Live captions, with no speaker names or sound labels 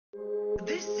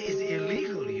This is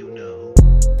illegal, you know.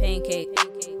 Pancake,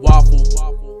 Waffle,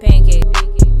 pancake,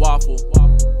 waffle,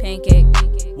 pancake,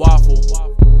 waffle,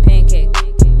 pancake,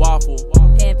 waffle,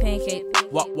 pancake,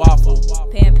 waffle,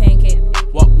 pancake,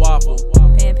 waffle,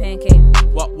 pancake,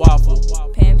 waffle,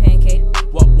 pancake.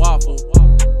 waffle.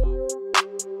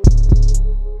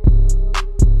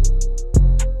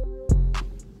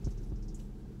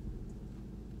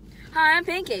 Hi, I'm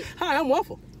Pancake. Hi, I'm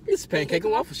Waffle. This is Pancake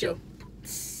and Waffle Show.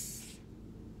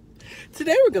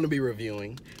 Today we're going to be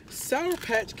reviewing Sour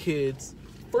Patch Kids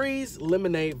Freeze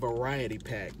Lemonade Variety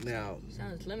Pack. Now,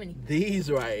 Sounds lemony.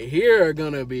 these right here are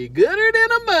going to be gooder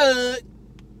than a mug.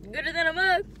 Gooder than a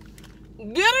mug.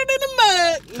 Gooder than a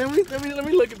mug. Let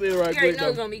me look at this right You already quick. know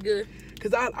it's gonna be good.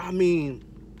 Cause I mean,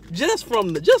 just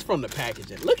from the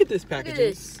packaging. Look at this Look packaging. at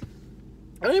this.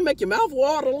 I didn't make your mouth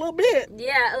water a little bit.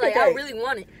 Yeah, like Okay. I really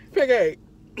want it. Okay,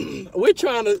 we're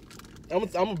trying to. I'm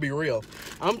gonna be real.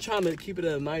 I'm trying to keep it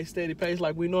at a nice steady pace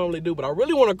like we normally do, but I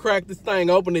really want to crack this thing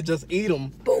open and just eat them.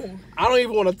 Boom. I don't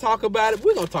even want to talk about it.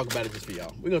 We're gonna talk about it just for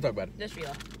y'all. We're gonna talk about it. That's for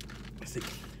y'all. Let's see.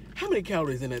 How many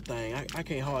calories in that thing? I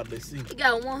can't hardly see. It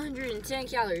got 110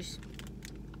 calories.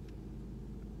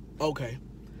 Okay.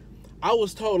 I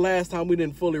was told last time we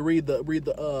didn't fully read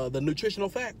the nutritional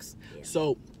facts. Yeah.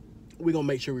 So we're gonna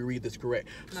make sure we read this correct.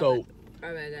 My So bad.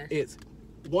 All right, guys. it's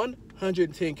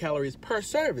 110 calories per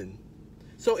serving.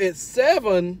 So it's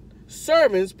 7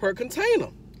 servings per container.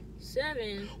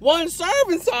 7, One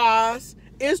serving size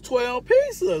is 12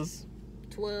 pieces.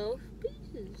 12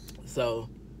 pieces. So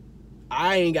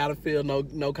I ain't gotta feel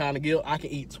no kind of guilt. I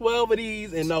can eat 12 of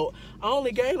these and I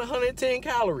only gain 110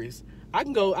 calories. I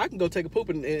can go take a poop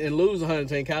and lose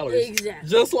 110 calories. Exactly.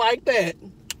 Just like that.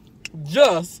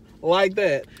 Just like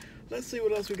that. Let's see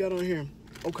what else we got on here.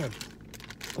 Okay.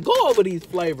 Go over these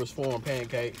flavors for them,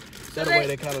 Pancake. That way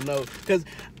they kind of know. Because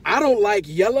I don't like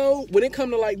yellow. When it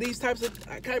comes to like these types of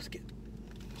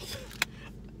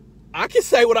I can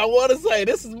say what I want to say.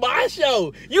 This is my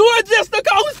show. You are just a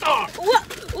co-star. What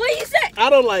do you say? I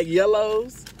don't like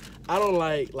yellows. I don't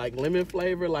like lemon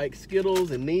flavor like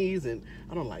Skittles and these, and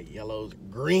I don't like yellows,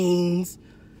 greens.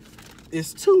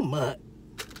 It's too much.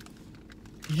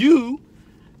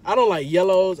 I don't like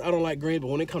yellows, I don't like greens, but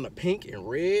when it comes to pink and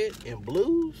red and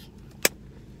blues,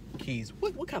 keys.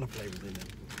 What kind of flavors in them?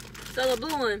 So the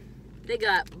blue one, they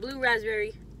got blue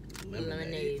raspberry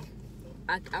lemonade.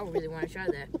 I really want to try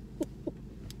that.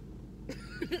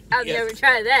 I've Yes. never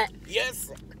tried that.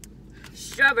 Yes.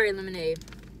 Strawberry lemonade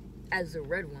as the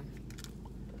red one.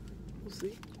 We'll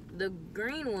see. The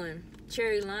green one,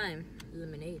 cherry lime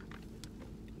lemonade.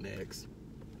 Next.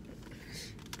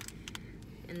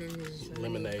 And then there's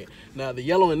Lemonade. Now the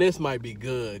yellow in this might be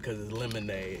good because it's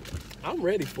lemonade. I'm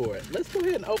ready for it. Let's go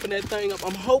ahead and open that thing up.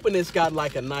 I'm hoping it's got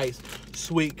like a nice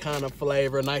sweet kind of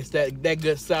flavor, nice that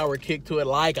good sour kick to it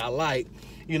like I like.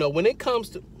 You know, when it comes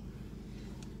to...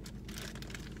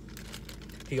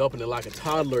 He opened it like a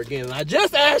toddler again, and I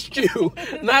just asked you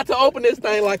not to open this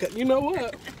thing like a... You know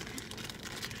what?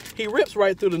 He rips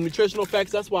right through the nutritional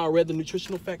facts. That's why I read the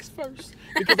nutritional facts first.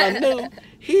 Because I knew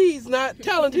he's not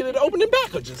talented at opening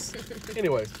packages.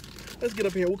 Anyways, let's get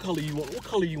up here. What color you want? What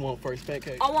color you want first,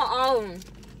 Pancake? I want all of them.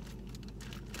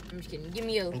 I'm just kidding. Give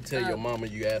me a... And tell your mama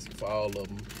you asking for all of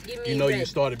them. Give me You know red. you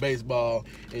started baseball,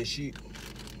 and she...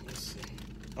 Let's see.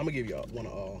 I'm going to give you one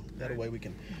of all. That way we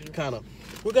can kind of...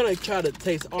 We're going to try to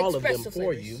taste all of them Espresso for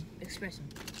flavors. you. Espresso.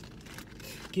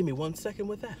 Give me 1 second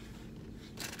with that.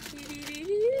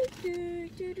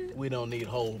 We don't need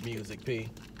whole music, P.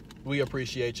 We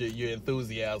appreciate your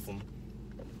enthusiasm.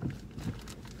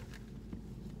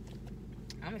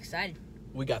 I'm excited.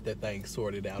 We got that thing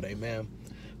sorted out, amen.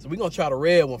 So we're going to try the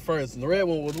red one first. And the red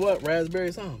one was what?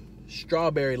 Raspberry something?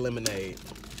 Strawberry lemonade.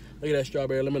 Look at that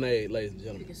strawberry lemonade, ladies and You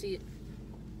gentlemen. can see it.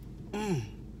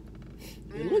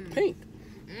 It look pink.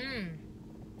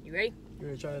 You ready? You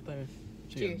ready to try that thing?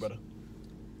 Cheers, Cheers. brother.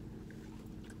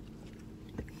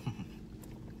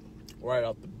 Right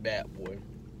off the bat, boy.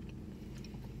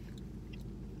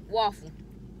 Waffle.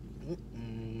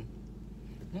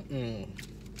 Mm-mm.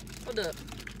 Hold up.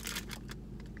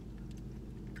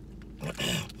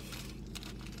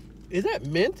 Is that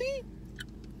minty?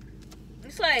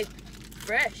 It's like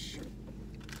fresh.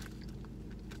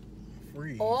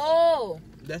 Freeze. Oh,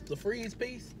 That's the freeze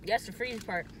piece? that's the freeze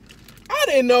part. I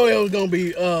didn't know it was gonna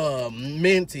be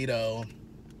minty though.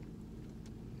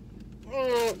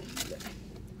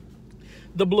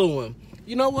 The blue one.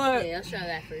 You know what? Yeah, let's try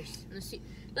that first. Let's see.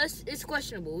 It's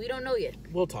questionable. We don't know yet.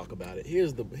 We'll talk about it.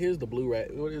 Here's the blue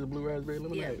what is the blue raspberry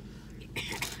lemonade? Yeah.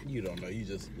 You don't know. You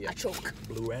just I choke.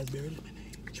 Blue raspberry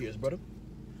lemonade. Cheers, brother.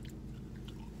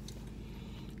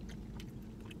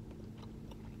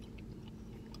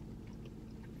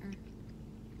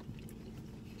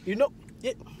 You know,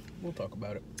 yeah, we'll talk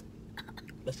about it.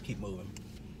 Let's keep moving.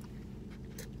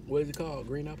 What is it called?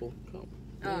 Green apple?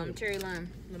 Cherry lime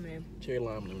lemonade. Cherry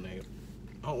lime lemonade.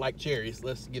 I don't like cherries.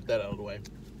 Let's get that out of the way.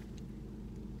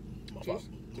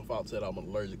 My father said I'm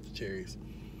allergic to cherries.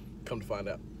 Come to find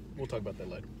out. We'll talk about that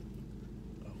later.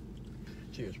 Oh.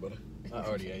 Cheers, brother. I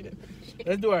already ate it.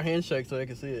 Let's do our handshake so they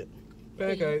can see it.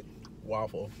 Pancake.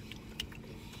 Waffle.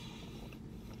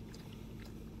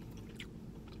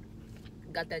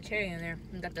 Got that cherry in there.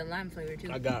 And got that lime flavor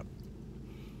too. It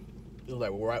was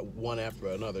like right one after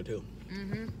another too.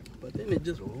 Mm-hmm. But then it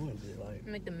just ruins it. Like,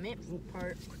 Make the mint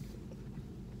part.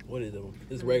 what is it?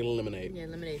 It's regular lemonade. Yeah,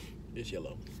 lemonade. It's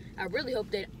yellow. I really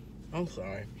hope they. I'm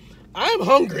sorry. I'm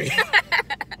hungry.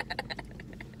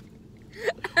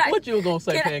 What you was gonna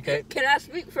say, Pancake? Can I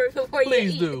speak first before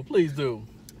Please you eat? do. Please do.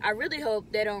 I really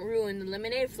hope they don't ruin the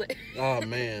lemonade flavor. Oh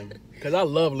man, because I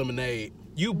love lemonade.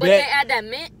 You But they bet. add that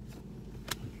mint.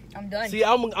 I'm done. See,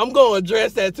 I'm gonna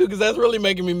address that too because that's really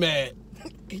making me mad.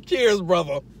 Cheers,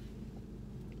 brother.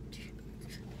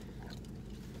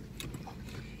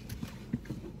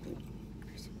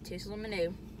 Taste of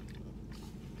lemonade.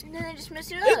 And then they just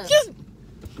mess it up. It's just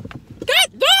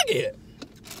God dog it.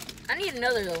 I need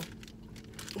another though.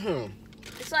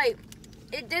 It's like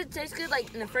it did taste good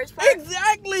like in the first part.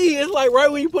 Exactly. It's like right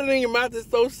when you put it in your mouth, it's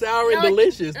so sour and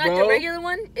delicious, like bro. the regular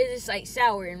one is just like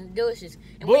sour and delicious,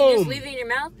 and when you just Boom. leave it in your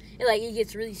mouth, it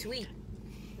gets really sweet.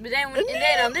 But then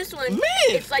then on this one, Man.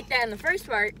 it's like that in the first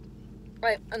part,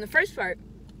 right? On the first part,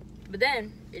 but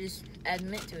then it just adds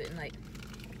mint to it and like,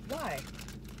 why?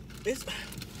 This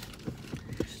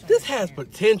has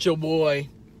potential, boy.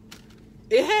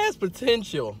 It has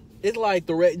potential. It's like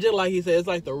just like he said, it's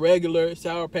like the regular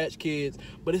Sour Patch Kids,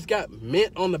 but it's got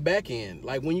mint on the back end.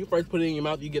 Like when you first put it in your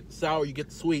mouth, you get the sour, you get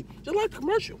the sweet, just like the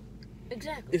commercial.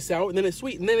 Exactly. It's sour, and then it's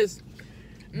sweet, and then it's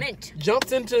Mint.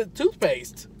 jumps into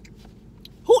toothpaste.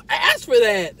 Who asked for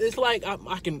that? It's like I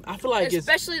feel like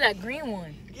Especially that green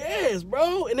one. yes,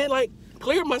 bro, and it like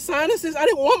cleared my sinuses. I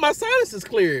didn't want my sinuses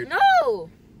cleared.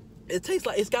 No. It tastes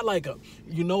like it's got like a,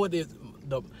 you know what it is?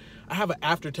 I have an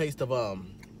aftertaste of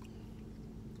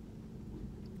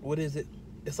what is it?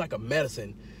 It's like a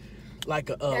medicine, like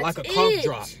a cough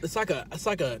drop. It's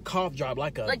like a cough drop,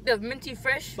 like the minty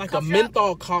fresh. like cough a drop?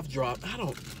 menthol cough drop. I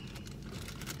don't.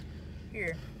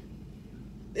 Here.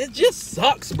 It just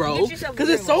sucks, bro. Get yourself a Because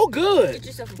it's green so one. good. Get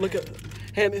yourself a Look green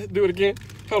at, hand it, do it again.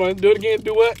 Hold on, do it again.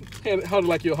 Do what? Hold it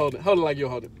like you're holding it. Hold it like you're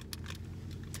holding it.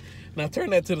 Now turn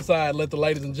that to the side. Let the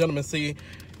ladies and gentlemen see.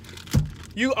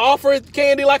 You offered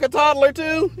candy like a toddler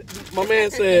too? My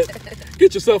man said,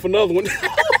 get yourself another one.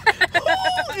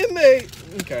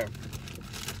 Okay.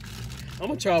 I'm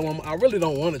gonna try one more. I really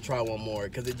don't want to try one more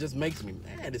because it just makes me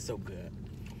mad. It's so good.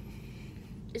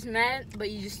 It's mad, but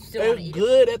you just still want to It's eat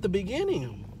good at the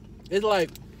beginning. It's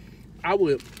like I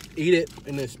would eat it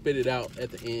and then spit it out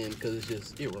at the end because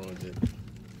it ruins it. it.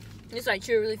 It's like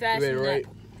chew really fast. You ready to and rate?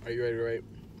 Are you ready to rate?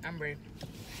 I'm ready.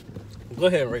 Go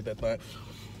ahead and rate that thing.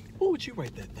 What would you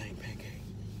rate that thing, Pancake?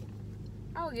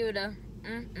 I'll give it a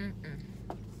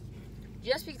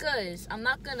Just because I'm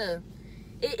not gonna.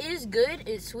 It is good.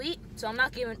 It's sweet, so I'm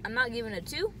not giving it a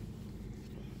 2.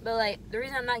 But like the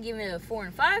reason I'm not giving it a 4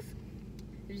 and 5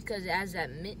 is because it has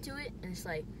that mint to it, and it's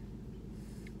like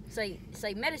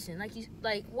medicine,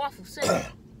 like Waffle said.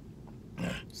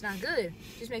 It's not good. It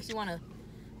just makes you wanna.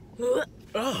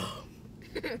 Oh.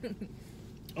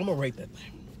 I'm gonna rate that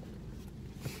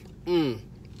thing.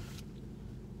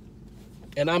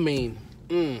 And I mean,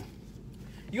 You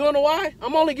wanna know why?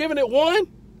 I'm only giving it 1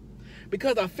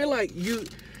 because I feel like you,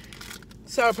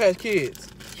 Sour Patch Kids,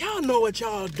 y'all know what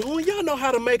y'all doing. Y'all know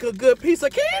how to make a good piece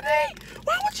of candy.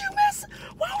 Why would you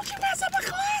mess up a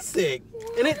classic?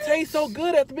 And it tastes so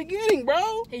good at the beginning,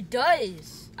 bro. It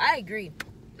does. I agree.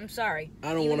 I'm sorry.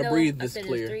 I don't want to breathe this I said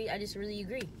clear. It was 3, I just really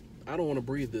agree. I don't want to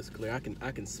breathe this clear. I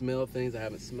can smell things I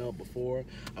haven't smelled before.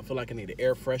 I feel like I need an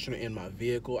air freshener in my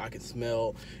vehicle. I can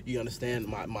smell, you understand,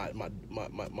 my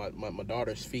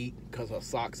daughter's feet because her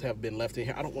socks have been left in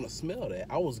here. I don't want to smell that.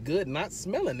 I was good not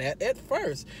smelling that at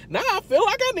first. Now I feel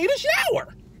like I need a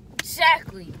shower.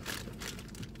 Exactly.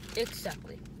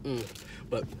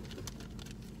 But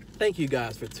thank you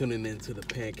guys for tuning in to the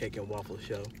Pancake and Waffle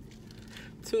Show.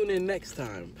 Tune in next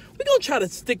time. We're going to try to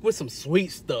stick with some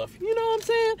sweet stuff. You know what I'm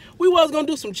saying? We was going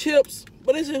to do some chips,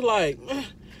 but it's just like,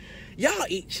 y'all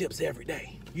eat chips every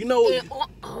day. You know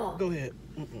what? Go ahead.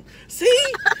 See?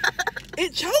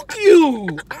 It choke you.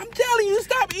 I'm telling you,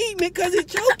 stop eating it because it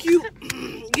choke you.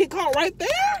 Get caught right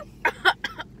there.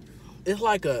 It's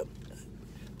like a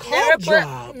cough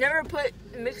drop. Never put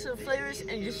mix the flavors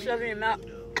and just shove it in your mouth.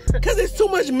 Because it's too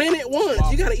much mint at once.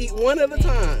 You gotta eat one at a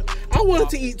time. I wanted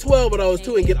to eat 12 of those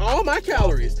too and get all my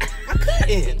calories. I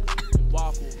couldn't.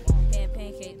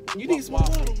 Pancake. You need some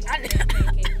water.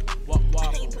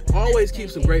 Always keep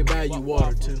some great value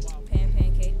water too.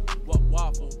 Pancake.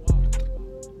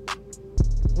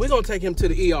 We're gonna take him to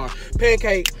the ER.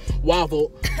 Pancake, waffle,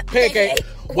 pancake,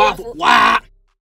 waffle, wow.